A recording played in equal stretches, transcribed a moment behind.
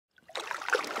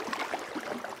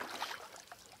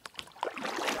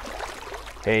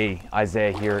Hey,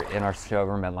 Isaiah here in our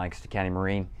showroom at Lancaster County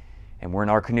Marine, and we're in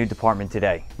our canoe department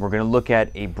today. We're going to look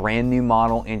at a brand new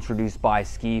model introduced by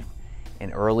Esquif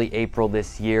in early April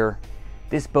this year.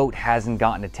 This boat hasn't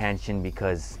gotten attention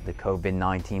because the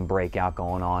COVID-19 breakout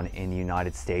going on in the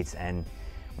United States and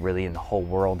really in the whole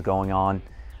world going on.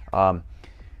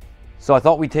 So I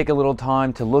thought we'd take a little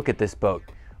time to look at this boat.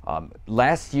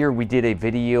 Last year we did a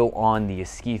video on the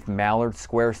Esquif Mallard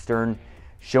square stern,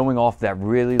 showing off that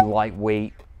really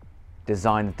lightweight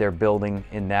design that they're building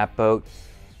in that boat.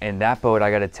 And that boat,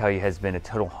 I gotta tell you, has been a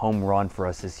total home run for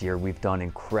us this year. We've done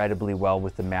incredibly well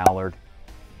with the Mallard.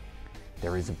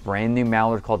 There is a brand new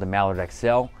Mallard called the Mallard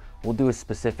XL. We'll do a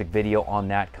specific video on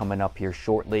that coming up here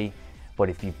shortly. But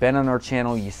if you've been on our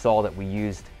channel, you saw that we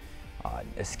used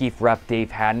Esquif rep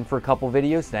David Hadden for a couple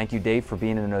videos. Thank you, Dave, for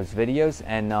being in those videos.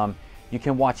 And you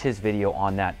can watch his video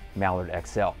on that Mallard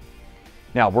XL.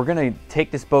 Now we're going to take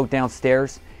this boat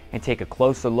downstairs and take a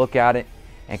closer look at it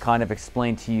and kind of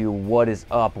explain to you what is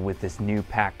up with this new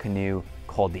pack canoe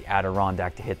called the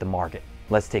Adirondack to hit the market.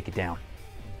 Let's take it down.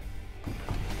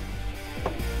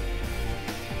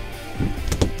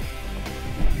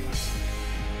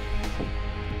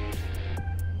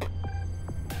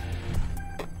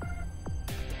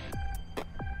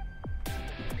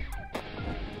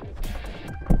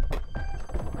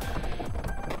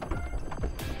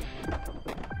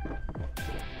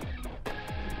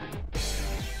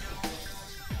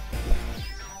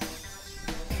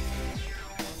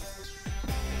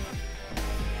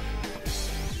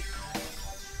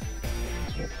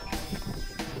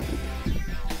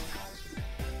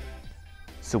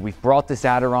 So we've brought this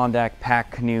Adirondack pack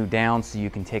canoe down so you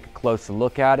can take a closer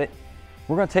look at it.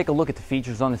 We're going to take a look at the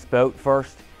features on this boat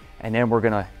first, and then we're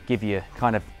going to give you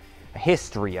kind of a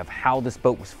history of how this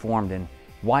boat was formed and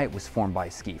why it was formed by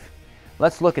Esquif.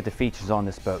 Let's look at the features on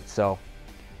this boat. So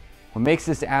what makes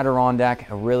this Adirondack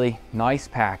a really nice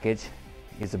package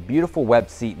is a beautiful web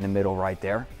seat in the middle right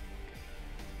there.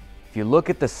 If you look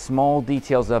at the small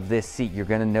details of this seat, you're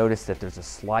going to notice that there's a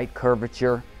slight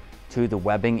curvature to the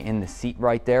webbing in the seat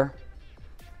right there.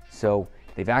 So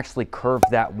they've actually curved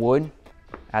that wood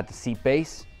at the seat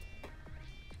base.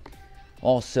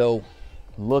 Also,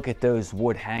 look at those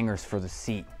wood hangers for the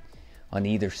seat on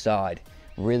either side.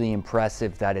 Really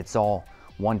impressive that it's all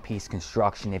one-piece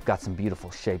construction. They've got some beautiful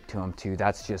shape to them too.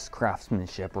 That's just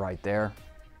craftsmanship right there.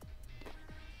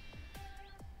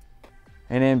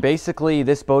 And then basically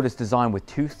this boat is designed with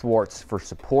two thwarts for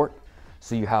support.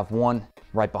 So you have one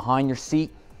right behind your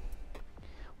seat,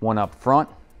 one up front.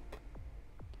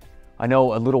 I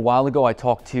know a little while ago I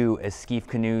talked to Esquif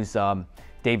Canoes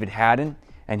David Hadden,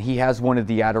 and he has one of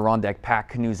the Adirondack pack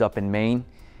canoes up in Maine.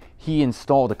 He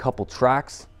installed a couple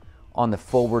tracks on the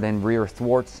forward and rear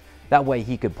thwarts. That way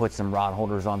he could put some rod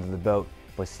holders onto the boat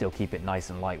but still keep it nice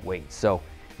and lightweight. So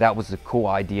that was a cool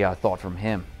idea I thought from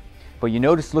him. But you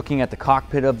notice looking at the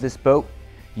cockpit of this boat,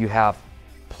 you have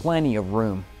plenty of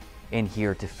room in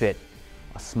here to fit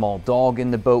a small dog in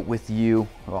the boat with you,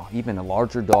 well, even a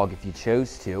larger dog if you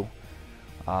chose to.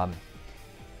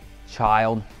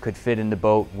 Child could fit in the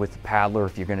boat with a paddler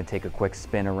if you're going to take a quick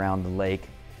spin around the lake.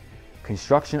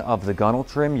 Construction of the gunnel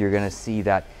trim, you're going to see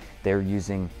that they're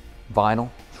using vinyl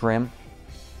trim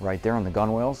right there on the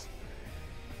gunwales.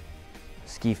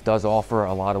 Esquif does offer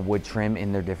a lot of wood trim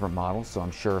in their different models, so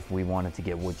I'm sure if we wanted to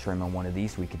get wood trim on one of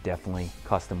these, we could definitely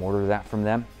custom order that from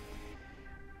them.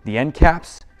 The end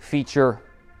caps feature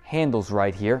handles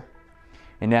right here,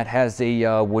 and that has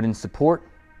a wooden support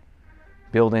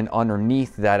built in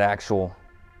underneath that actual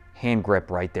hand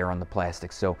grip right there on the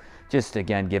plastic. So just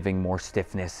again giving more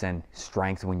stiffness and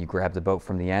strength when you grab the boat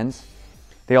from the ends.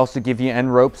 They also give you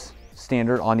end ropes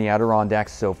standard on the Adirondack,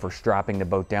 so for strapping the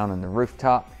boat down on the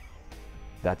rooftop,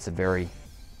 that's a very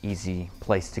easy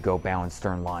place to go balance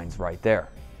stern lines right there.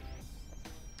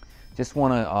 Just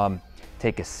want to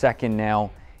take a second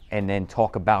now and then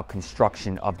talk about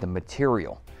construction of the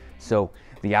material. So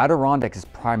the Adirondack is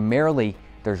primarily,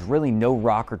 there's really no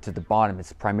rocker to the bottom.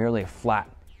 It's primarily a flat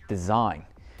design.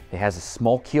 It has a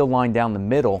small keel line down the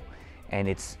middle, and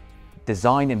it's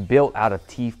designed and built out of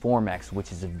T-Formex,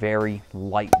 which is a very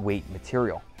lightweight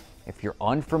material. If you're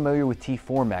unfamiliar with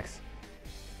T-Formex,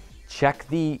 check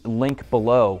the link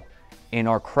below in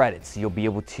our credits. You'll be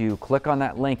able to click on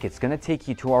that link. It's going to take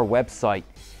you to our website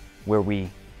where we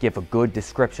give a good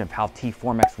description of how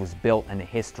T-Formex was built and the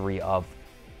history of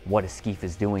what Esquif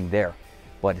is doing there.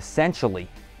 But essentially,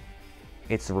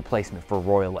 it's a replacement for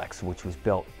Royal X, which was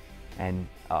built, and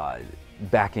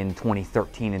back in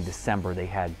 2013 in December, they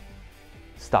had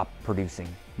stopped producing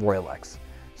Royal X.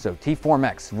 So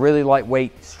T-Formex, really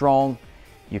lightweight, strong.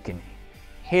 You can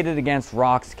hit it against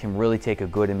rocks, can really take a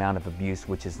good amount of abuse,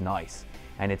 which is nice.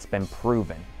 And it's been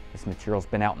proven. This material's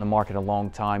been out in the market a long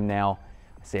time now.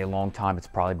 I say a long time, it's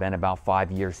probably been about 5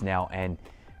 years now, and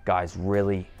guys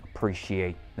really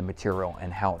appreciate the material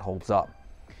and how it holds up.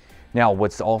 Now,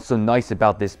 what's also nice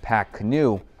about this pack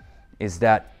canoe is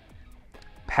that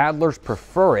paddlers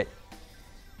prefer it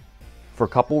for a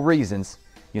couple reasons.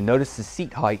 You'll notice the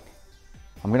seat height.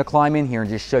 I'm going to climb in here and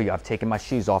just show you. I've taken my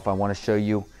shoes off. I want to show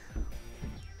you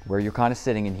where you're kind of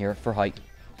sitting in here for height.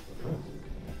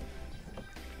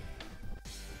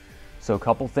 So a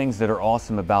couple things that are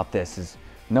awesome about this is,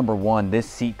 number one, this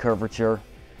seat curvature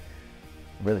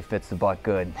really fits the butt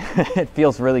good. It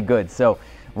feels really good. So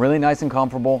really nice and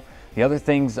comfortable. The other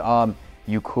things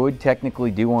you could technically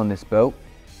do on this boat,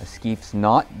 Esquif's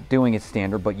not doing it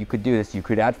standard, but you could do this. You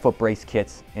could add foot brace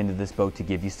kits into this boat to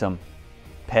give you some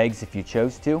pegs if you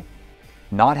chose to.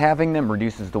 Not having them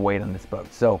reduces the weight on this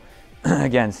boat. So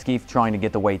again, Esquif trying to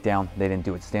get the weight down, they didn't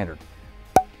do it standard.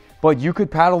 But you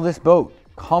could paddle this boat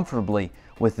comfortably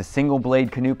with a single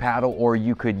blade canoe paddle, or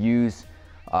you could use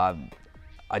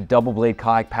a double blade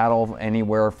kayak paddle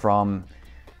anywhere from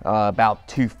about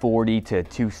 240 to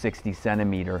 260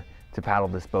 centimeter to paddle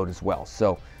this boat as well.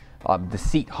 So the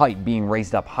seat height being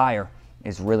raised up higher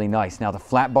is really nice. Now the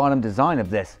flat bottom design of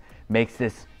this makes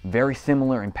this very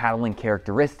similar in paddling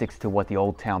characteristics to what the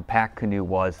Old Town pack canoe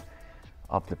was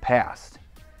of the past.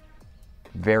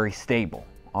 Very stable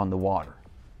on the water.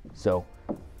 So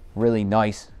really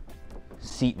nice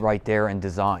seat right there and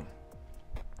design.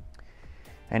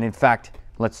 And in fact,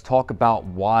 let's talk about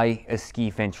why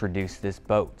Esquif introduced this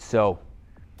boat. So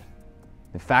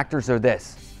the factors are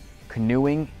this: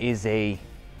 canoeing is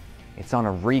it's on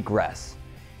a regress.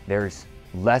 There's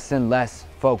less and less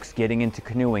folks getting into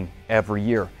canoeing every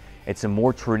year. It's a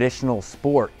more traditional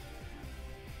sport.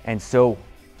 And so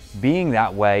being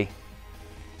that way,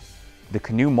 the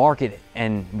canoe market,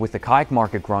 and with the kayak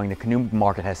market growing, the canoe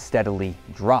market has steadily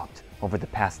dropped over the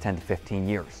past 10 to 15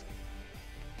 years.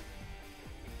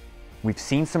 We've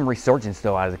seen some resurgence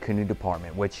though out of the canoe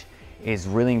department, which is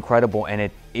really incredible, and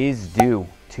it is due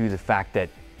to the fact that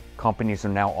companies are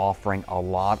now offering a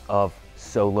lot of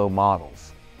solo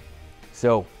models.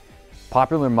 So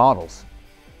popular models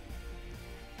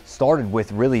started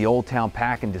with really Old Town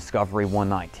Pack and Discovery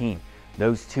 119.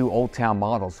 Those two Old Town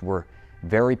models were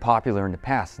very popular in the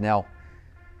past. Now,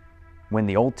 when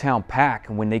the Old Town Pack,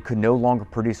 when they could no longer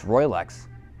produce Royalex,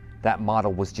 that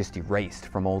model was just erased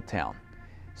from Old Town.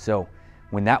 So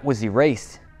when that was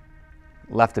erased,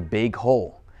 left a big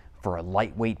hole for a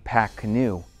lightweight pack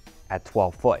canoe at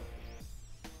 12 foot.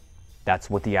 That's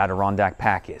what the Adirondack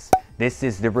pack is. This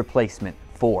is the replacement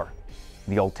for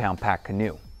the Old Town pack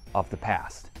canoe of the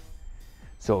past.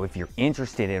 So if you're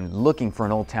interested in looking for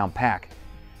an Old Town pack,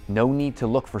 no need to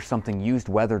look for something used,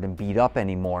 weathered, and beat up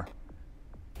anymore.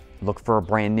 Look for a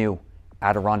brand new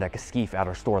Adirondack Esquif at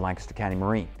our store, Lancaster County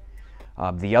Marine.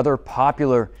 The other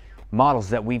popular models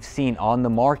that we've seen on the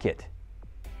market,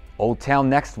 Old Town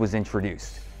Next was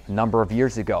introduced a number of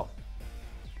years ago.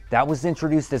 That was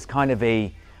introduced as kind of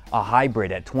a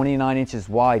hybrid at 29 inches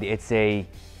wide. It's a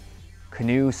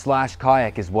canoe slash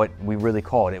kayak is what we really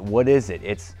call it. What is it?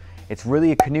 It's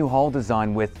really a canoe hull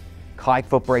design with kayak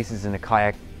foot braces and a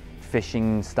kayak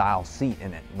fishing style seat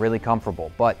in it. Really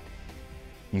comfortable, but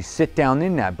you sit down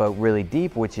in that boat really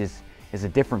deep, which is a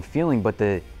different feeling. But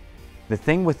the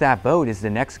thing with that boat is the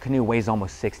next canoe weighs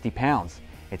almost 60 pounds.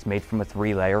 It's made from a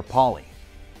 3-layer poly.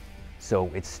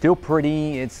 So it's still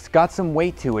pretty, it's got some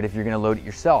weight to it if you're gonna load it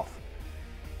yourself.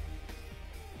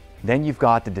 Then you've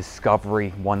got the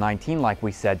Discovery 119, like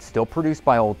we said, still produced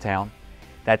by Old Town.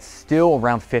 That's still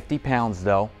around 50 pounds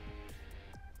though,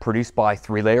 produced by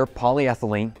 3-layer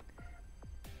polyethylene.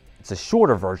 It's a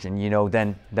shorter version, you know,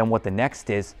 than what the Next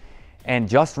is. And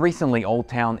just recently, Old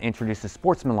Town introduced a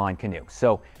Sportsman line canoe.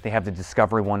 So they have the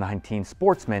Discovery 119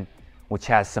 Sportsman, which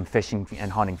has some fishing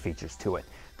and hunting features to it.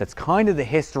 That's kind of the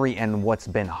history and what's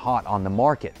been hot on the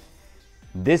market.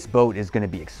 This boat is going to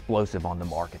be explosive on the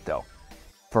market though.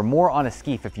 For more on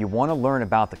Esquif, if you want to learn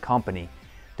about the company,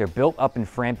 they're built up in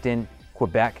Frampton,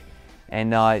 Quebec,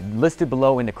 and listed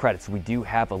below in the credits, we do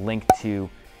have a link to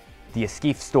the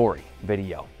Esquif story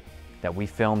video that we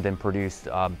filmed and produced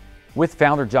with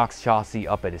founder Jacques Chasse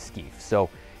up at Esquif. So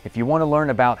if you want to learn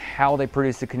about how they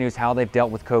produce the canoes, how they've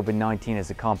dealt with COVID-19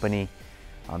 as a company,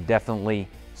 definitely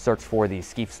search for the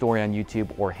Esquif story on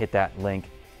YouTube or hit that link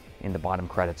in the bottom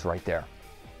credits right there.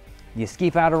 The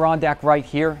Esquif Adirondack right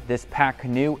here, this pack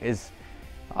canoe is,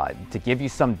 to give you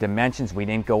some dimensions, we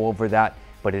didn't go over that,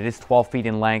 but it is 12 feet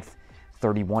in length,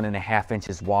 31.5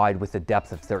 inches wide with a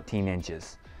depth of 13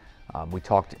 inches. We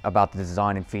talked about the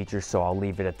design and features, so I'll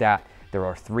leave it at that. There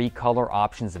are 3 color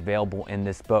options available in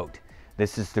this boat.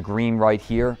 This is the green right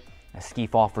here.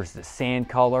 Esquif offers the sand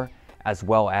color as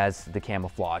well as the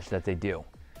camouflage that they do.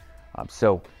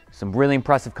 So some really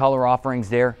impressive color offerings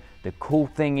there. The cool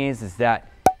thing is that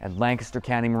at Lancaster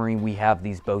County Marine, we have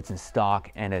these boats in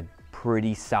stock and a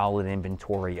pretty solid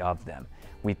inventory of them.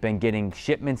 We've been getting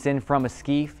shipments in from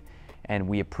Esquif, and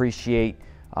we appreciate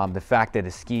the fact that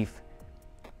Esquif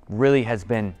really has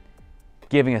been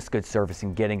giving us good service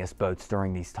and getting us boats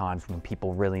during these times when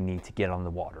people really need to get on the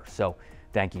water. So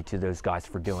thank you to those guys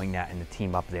for doing that and the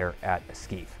team up there at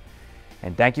Esquif.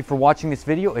 And thank you for watching this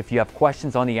video. If you have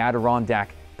questions on the Adirondack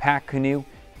Pack Canoe,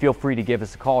 feel free to give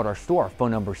us a call at our store. Our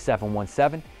phone number is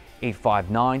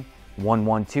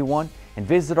 717-859-1121. And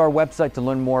visit our website to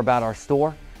learn more about our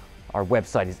store. Our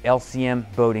website is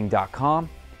lcmboating.com.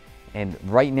 And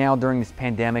right now during this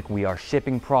pandemic, we are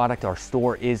shipping product. Our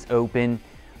store is open.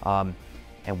 And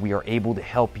we are able to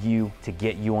help you to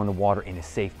get you on the water in a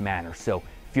safe manner. So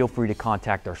feel free to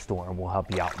contact our store and we'll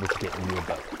help you out with getting you a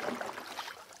boat.